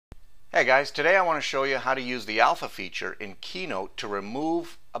Hey guys, today I want to show you how to use the alpha feature in Keynote to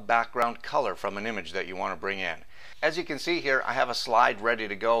remove a background color from an image that you want to bring in. As you can see here, I have a slide ready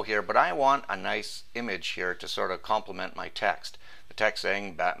to go here, but I want a nice image here to sort of complement my text. The text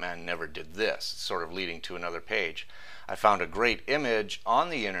saying Batman never did this, sort of leading to another page. I found a great image on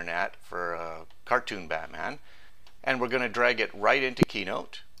the internet for a cartoon Batman, and we're going to drag it right into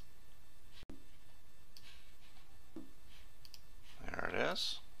Keynote. There it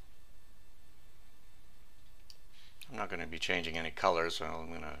is. I'm not going to be changing any colors, so I'm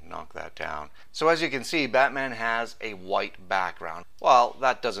going to knock that down. So as you can see, Batman has a white background. Well,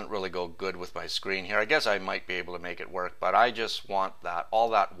 that doesn't really go good with my screen here. I guess I might be able to make it work, but I just want all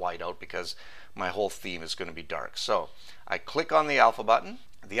that white out because my whole theme is going to be dark. So I click on the alpha button.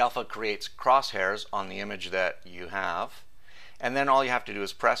 The alpha creates crosshairs on the image that you have. And then all you have to do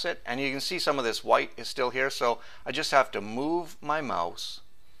is press it. And you can see some of this white is still here. So I just have to move my mouse.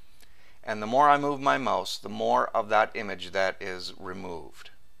 And the more I move my mouse, the more of that image that is removed.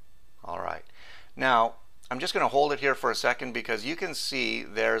 All right. Now, I'm just going to hold it here for a second because you can see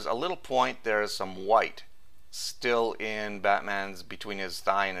there's a little point, there's some white still in Batman's, between his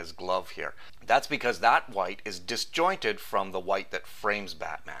thigh and his glove here. That's because that white is disjointed from the white that frames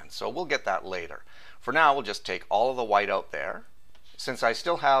Batman. So we'll get that later. For now, we'll just take all of the white out there. Since I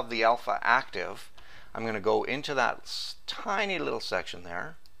still have the alpha active, I'm going to go into that tiny little section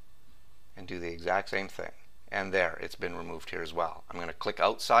there and do the exact same thing. And there, it's been removed here as well. I'm going to click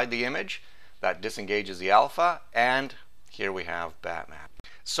outside the image. That disengages the alpha, and here we have Batman.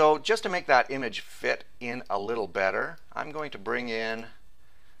 So just to make that image fit in a little better, I'm going to bring in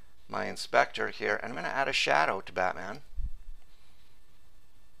my inspector here, and I'm going to add a shadow to Batman.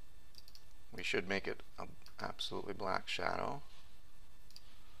 We should make it an absolutely black shadow.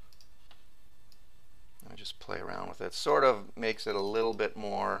 I just play around with it. Sort of makes it a little bit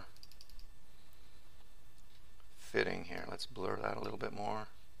more fitting here. Let's blur that a little bit more,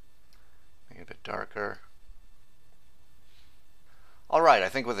 make it a bit darker. Alright, I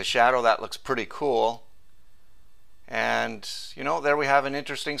think with the shadow that looks pretty cool. And you know, there we have an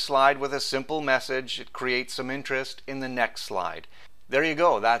interesting slide with a simple message. It creates some interest in the next slide. There you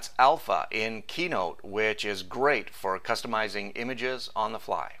go, that's Alpha in Keynote, which is great for customizing images on the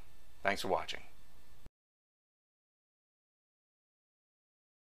fly. Thanks for watching.